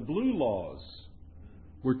Louisiana, the blue laws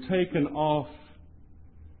were taken off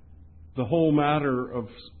the whole matter of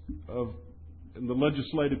the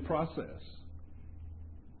legislative process.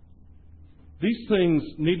 These things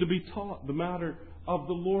need to be taught. The matter of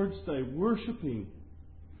the Lord's Day, worshiping,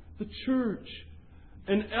 the church,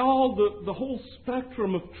 and all the whole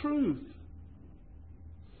spectrum of truth.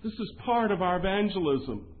 This is part of our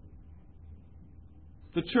evangelism.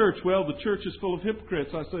 The church, well, the church is full of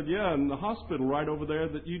hypocrites. I said, yeah, and the hospital right over there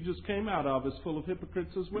that you just came out of is full of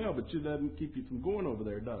hypocrites as well, but it doesn't keep you from going over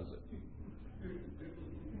there, does it?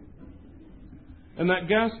 And that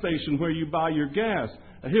gas station where you buy your gas,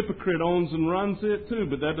 a hypocrite owns and runs it too,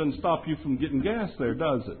 but that doesn't stop you from getting gas there,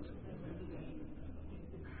 does it?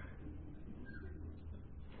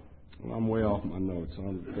 Well, I'm way off my notes.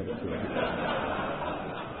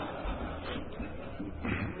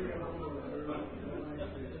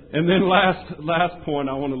 And then last point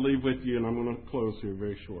I want to leave with you, and I'm going to close here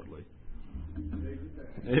very shortly.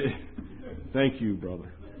 Thank you,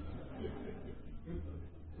 brother.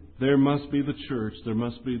 There must be the church. There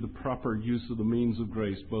must be the proper use of the means of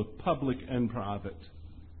grace, both public and private.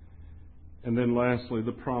 And then lastly,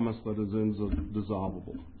 the promise that is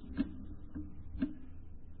indissoluble.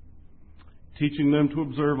 Teaching them to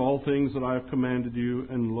observe all things that I have commanded you,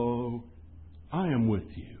 and lo, I am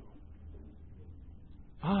with you.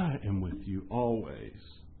 I am with you always,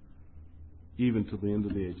 even to the end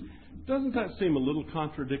of the age. Doesn't that seem a little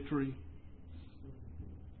contradictory?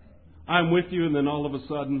 I'm with you, and then all of a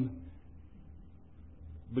sudden,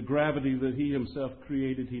 the gravity that He Himself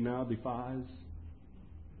created, He now defies.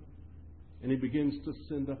 And He begins to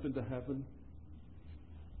ascend up into heaven.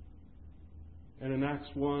 And in Acts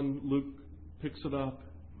 1, Luke picks it up,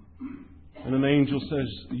 and an angel says,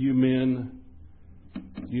 you men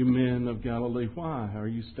of Galilee, why are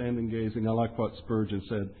you standing gazing? I like what Spurgeon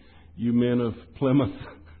said, you men of Plymouth,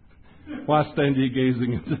 why stand ye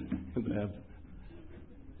gazing into heaven?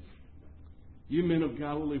 You men of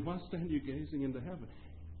Galilee, why stand you gazing into heaven?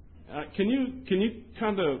 Can you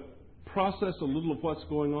kind of process a little of what's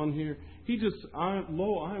going on here? He just, I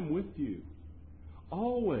am with you,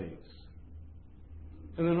 always.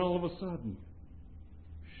 And then all of a sudden,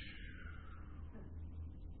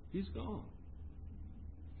 He's gone.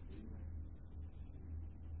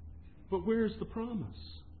 But where's the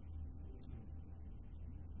promise?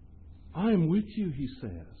 I am with you, He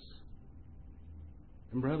says.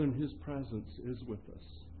 And brethren, His presence is with us.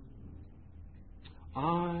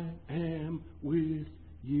 I am with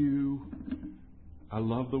you. I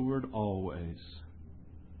love the word always.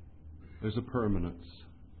 There's a permanence.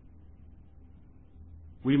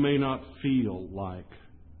 We may not feel like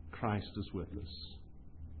Christ is with us.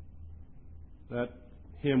 That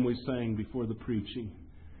hymn we sang before the preaching.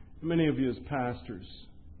 Many of you as pastors,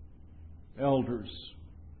 elders,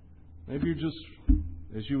 maybe you're just,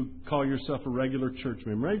 as you call yourself a regular church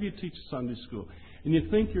member, maybe you teach Sunday school, and you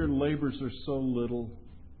think your labors are so little,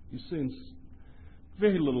 you've seen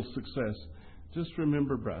very little success. Just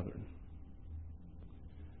remember, brethren,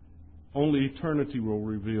 only eternity will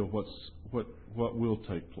reveal what will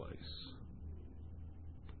take place.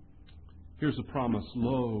 Here's a promise.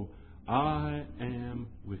 Lo, I am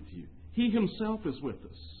with you. He Himself is with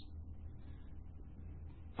us.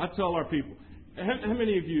 I tell our people, how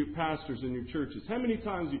many of you pastors in your churches, how many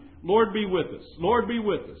times Lord be with us, Lord be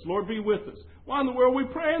with us, Lord be with us. Why in the world are we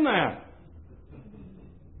praying that?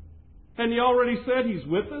 And He already said He's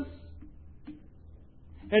with us.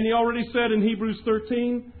 And He already said in Hebrews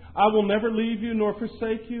 13, I will never leave you nor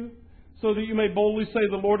forsake you, so that you may boldly say,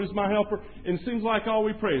 the Lord is my helper. And it seems like all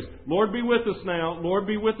we pray is, Lord be with us now, Lord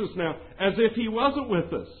be with us now, as if He wasn't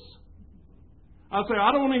with us. I say,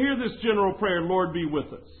 I don't want to hear this general prayer, Lord be with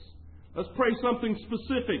us. Let's pray something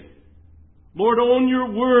specific. Lord, own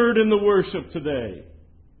your word in the worship today.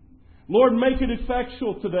 Lord, make it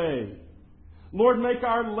effectual today. Lord, make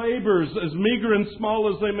our labors, as meager and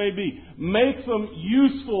small as they may be, make them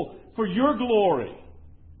useful for your glory.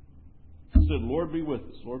 He said, Lord be with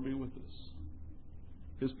us, Lord be with us.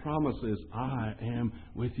 His promise is, I am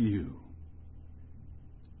with you.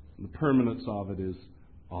 And the permanence of it is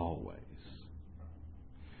always.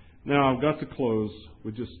 Now, I've got to close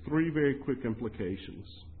with just 3 very quick implications.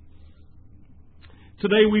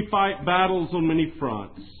 Today we fight battles on many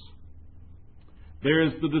fronts. There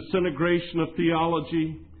is the disintegration of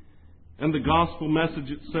theology and the gospel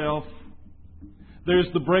message itself.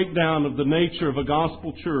 There's the breakdown of the nature of a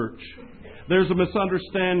gospel church. There's a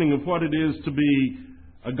misunderstanding of what it is to be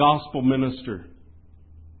a gospel minister.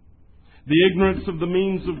 The ignorance of the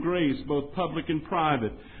means of grace, both public and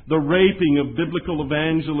private. The raping of biblical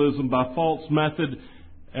evangelism by false method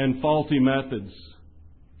and faulty methods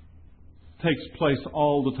takes place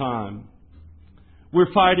all the time.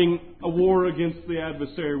 We're fighting a war against the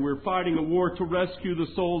adversary. We're fighting a war to rescue the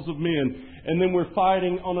souls of men. And then we're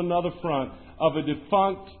fighting on another front of a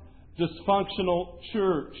defunct, dysfunctional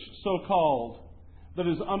church, so-called, that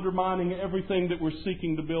is undermining everything that we're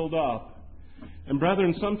seeking to build up. And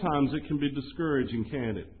brethren, sometimes it can be discouraging,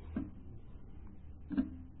 can't it?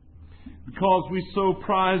 The because we so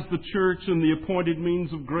prize the church and the appointed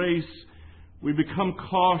means of grace, we become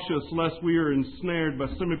cautious lest we are ensnared by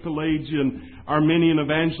semi-Pelagian, Arminian,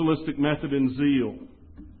 evangelistic method and zeal.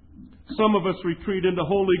 Some of us retreat into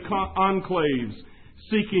holy enclaves,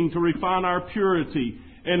 seeking to refine our purity,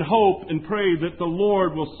 and hope and pray that the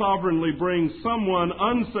Lord will sovereignly bring someone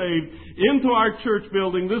unsaved into our church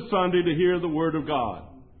building this Sunday to hear the Word of God.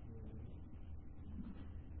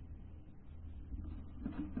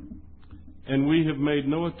 And we have made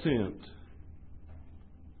no attempt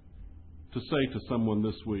to say to someone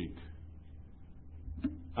this week,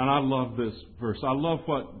 and I love this verse. I love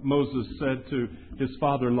what Moses said to his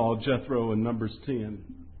father-in-law Jethro in Numbers 10.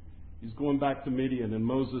 He's going back to Midian, and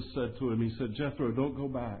Moses said to him, he said, Jethro, don't go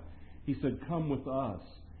back. He said, come with us,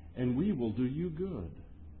 and we will do you good.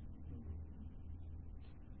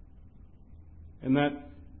 And that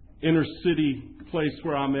inner city place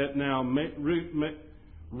where I'm at now,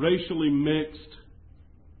 racially mixed,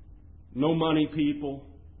 no money people,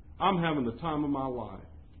 I'm having the time of my life.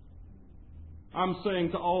 I'm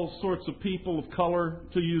saying to all sorts of people of color,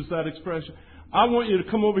 to use that expression, I want you to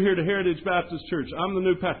come over here to Heritage Baptist Church. I'm the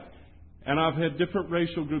new pastor. And I've had different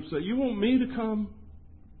racial groups say, you want me to come?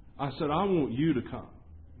 I said, I want you to come.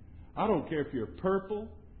 I don't care if you're purple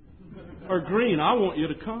or green. I want you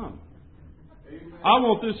to come. I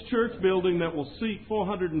want this church building that will seat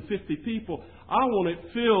 450 people. I want it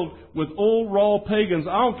filled with old raw pagans.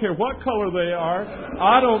 I don't care what color they are.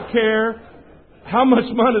 I don't care how much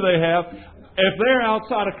money they have. If they're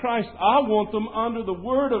outside of Christ, I want them under the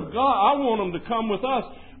Word of God. I want them to come with us.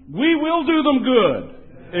 We will do them good.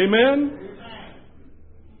 Amen?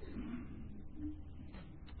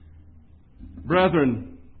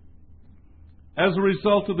 Brethren, as a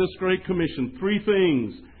result of this Great Commission, three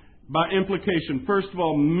things by implication. First of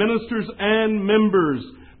all, ministers and members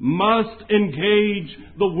must engage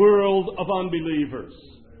the world of unbelievers.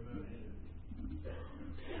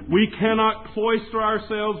 We cannot cloister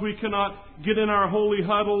ourselves. We cannot get in our holy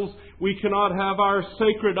huddles. We cannot have our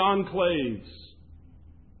sacred enclaves.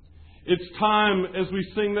 It's time, as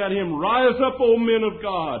we sing that hymn, rise up, O men of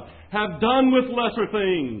God, have done with lesser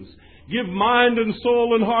things. Give mind and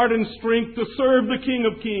soul and heart and strength to serve the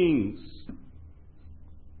King of Kings.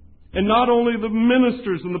 And not only the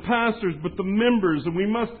ministers and the pastors, but the members. And we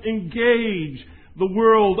must engage the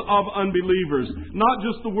world of unbelievers. Not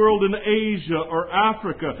just the world in Asia or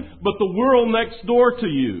Africa, but the world next door to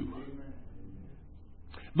you.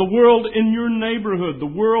 The world in your neighborhood, the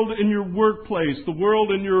world in your workplace, the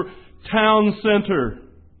world in your town center.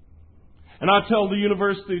 And I tell the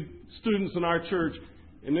university students in our church,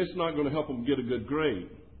 and this is not going to help them get a good grade.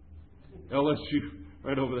 LSU,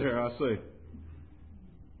 right over there, I say,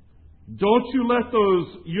 don't you let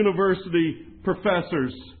those university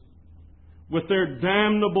professors with their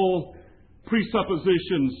damnable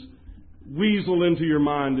presuppositions weasel into your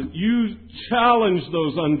mind. You challenge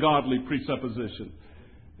those ungodly presuppositions.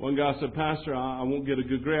 One guy said, Pastor, I won't get a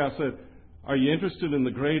good grade. I said, are you interested in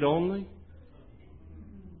the grade only?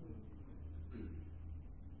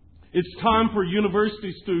 It's time for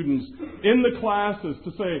university students in the classes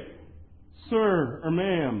to say, sir or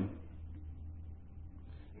ma'am,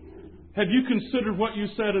 have you considered what you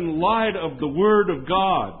said in light of the Word of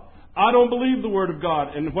God? I don't believe the Word of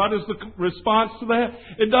God. And what is the response to that?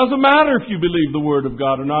 It doesn't matter if you believe the Word of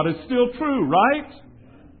God or not. It's still true, right?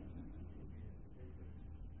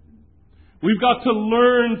 We've got to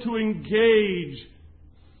learn to engage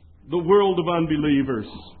the world of unbelievers.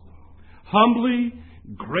 Humbly,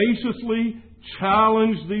 graciously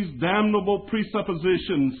challenge these damnable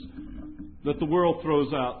presuppositions that the world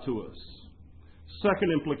throws out to us.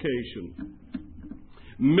 Second implication.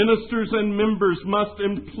 Ministers and members must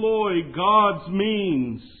employ God's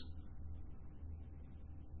means.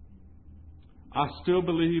 I still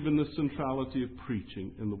believe in the centrality of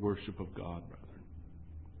preaching in the worship of God, brethren.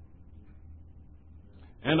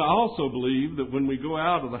 And I also believe that when we go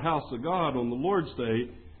out of the house of God on the Lord's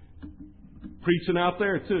Day, preaching out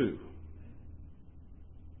there too.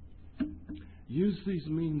 Use these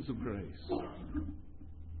means of grace.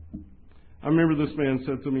 I remember this man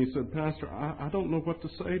said to me, he said, Pastor, I don't know what to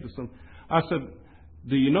say to some. I said,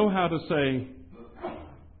 do you know how to say,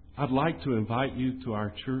 I'd like to invite you to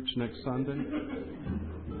our church next Sunday?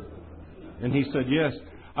 And he said, yes.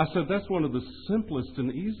 I said, that's one of the simplest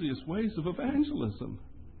and easiest ways of evangelism.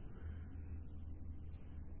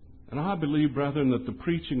 And I believe, brethren, that the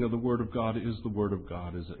preaching of the Word of God is the Word of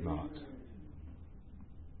God, is it not?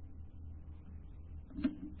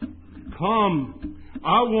 Come.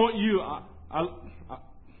 I want you.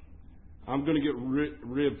 I'm going to get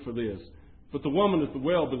ribbed for this. But the woman at the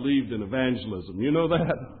well believed in evangelism. You know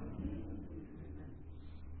that?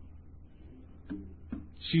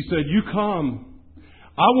 She said, "You come.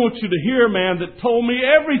 I want you to hear a man that told me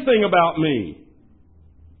everything about me."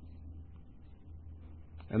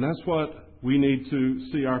 And that's what we need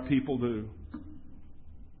to see our people do.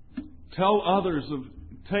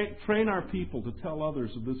 Train our people to tell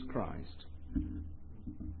others of this Christ.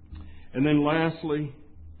 And then lastly,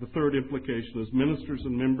 the third implication is ministers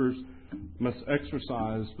and members must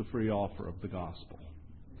exercise the free offer of the gospel.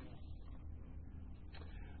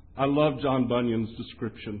 I love John Bunyan's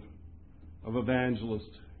description of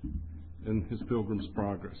evangelist in his Pilgrim's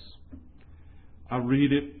Progress. I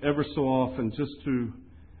read it ever so often just to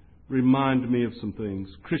remind me of some things.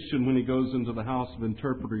 Christian, when he goes into the house of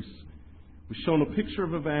interpreters, was shown a picture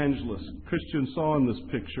of evangelist. Christian saw in this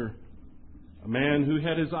picture a man who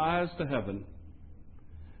had his eyes to heaven.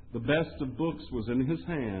 The best of books was in his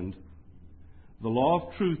hand. The law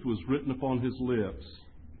of truth was written upon his lips.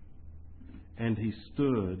 And he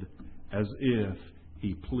stood as if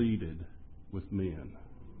he pleaded with men.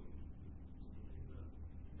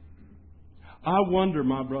 I wonder,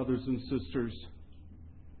 my brothers and sisters,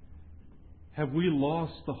 have we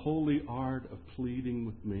lost the holy art of pleading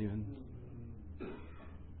with men?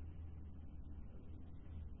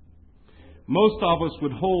 Most of us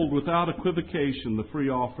would hold without equivocation the free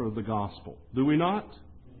offer of the gospel. Do we not?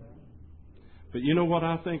 But you know what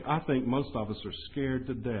I think? I think most of us are scared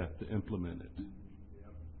to death to implement it.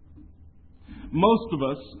 Most of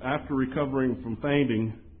us, after recovering from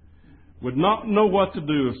fainting, would not know what to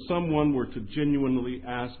do if someone were to genuinely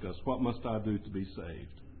ask us, "What must I do to be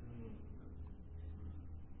saved?"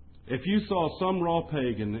 If you saw some raw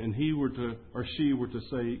pagan and he were to, or she were to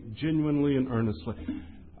say genuinely and earnestly,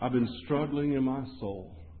 "I've been struggling in my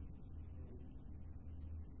soul.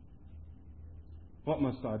 What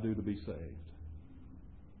must I do to be saved?"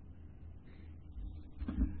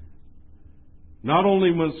 Not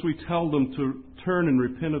only must we tell them to turn and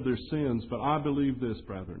repent of their sins, but I believe this,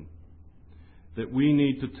 brethren, that we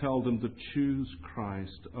need to tell them to choose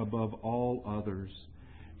Christ above all others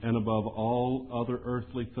and above all other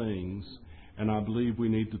earthly things. And I believe we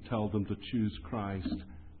need to tell them to choose Christ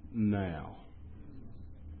now.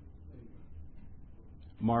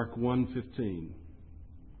 Mark 1:15.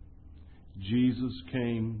 Jesus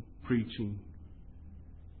came preaching,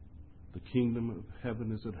 "The kingdom of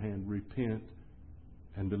heaven is at hand. Repent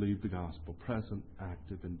and believe the gospel." Present,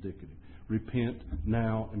 active, indicative. Repent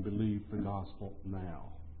now and believe the gospel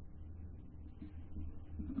now.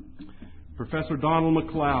 Professor Donald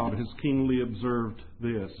MacLeod has keenly observed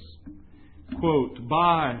this. Quote,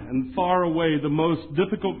 "By and far away the most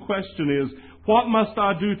difficult question is, what must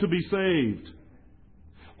I do to be saved?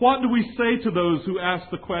 What do we say to those who ask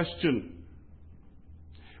the question?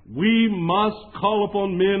 We must call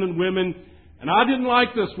upon men and women," and I didn't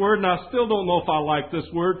like this word, and I still don't know if I like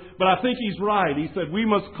this word, but I think he's right. He said, "We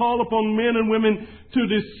must call upon men and women to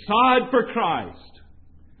decide for Christ."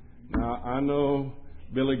 Now, I know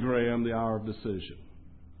Billy Graham, the hour of decision.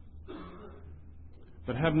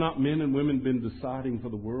 But have not men and women been deciding for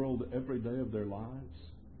the world every day of their lives?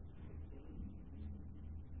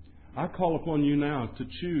 I call upon you now to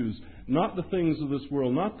choose not the things of this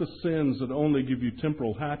world, not the sins that only give you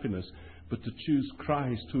temporal happiness, but to choose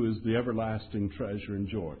Christ, who is the everlasting treasure and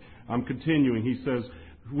joy. I'm continuing. He says,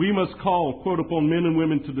 we must call, quote, upon men and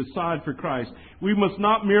women to decide for Christ. We must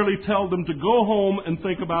not merely tell them to go home and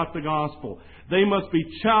think about the gospel. They must be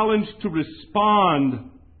challenged to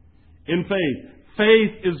respond in faith.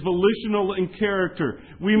 Faith is volitional in character.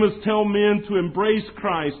 We must tell men to embrace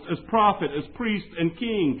Christ as prophet, as priest and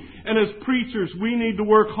king. And as preachers, we need to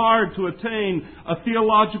work hard to attain a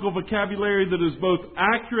theological vocabulary that is both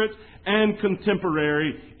accurate and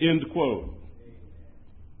contemporary, end quote.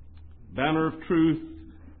 Banner of Truth,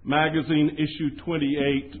 magazine, issue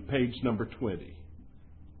 28, page number 20.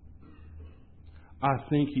 I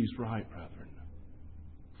think he's right, brethren.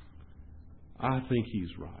 I think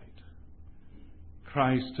he's right.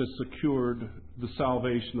 Christ has secured the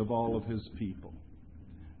salvation of all of His people.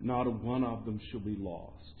 Not a one of them shall be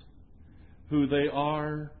lost. Who they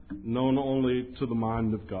are, known only to the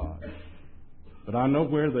mind of God. But I know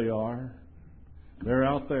where they are. They're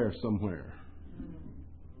out there somewhere.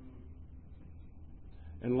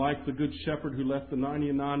 And like the good shepherd who left the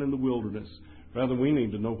 99 in the wilderness, rather we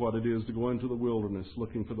need to know what it is to go into the wilderness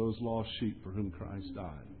looking for those lost sheep for whom Christ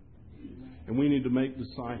died. And we need to make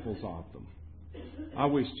disciples of them. I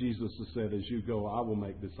wish Jesus had said, as you go, I will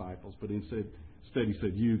make disciples. But instead He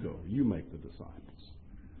said, you go, you make the disciples.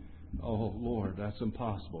 Oh, Lord, that's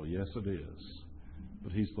impossible. Yes, it is.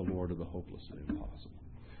 But He's the Lord of the hopelessly impossible.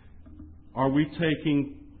 Are we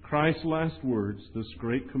taking Christ's last words, this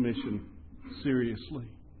great commission, seriously?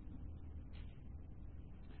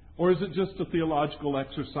 Or is it just a theological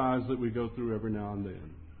exercise that we go through every now and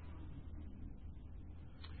then?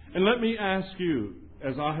 And let me ask you,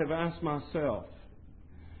 as I have asked myself,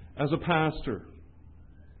 as a pastor,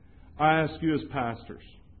 I ask you as pastors,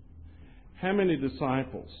 how many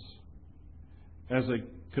disciples, as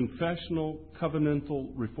a confessional,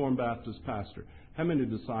 covenantal, Reformed Baptist pastor, how many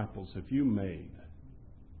disciples have you made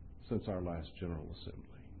since our last General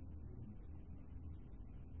Assembly?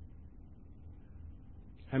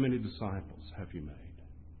 How many disciples have you made?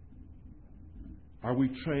 Are we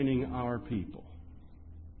training our people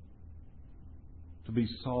to be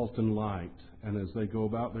salt and light, and as they go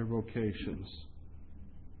about their vocations,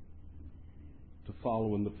 to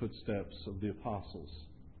follow in the footsteps of the apostles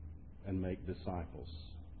and make disciples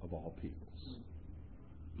of all peoples?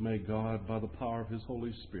 May God, by the power of His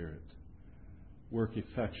Holy Spirit, work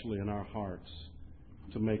effectually in our hearts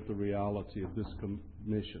to make the reality of this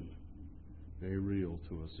commission very real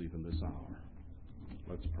to us even this hour.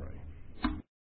 Let's pray.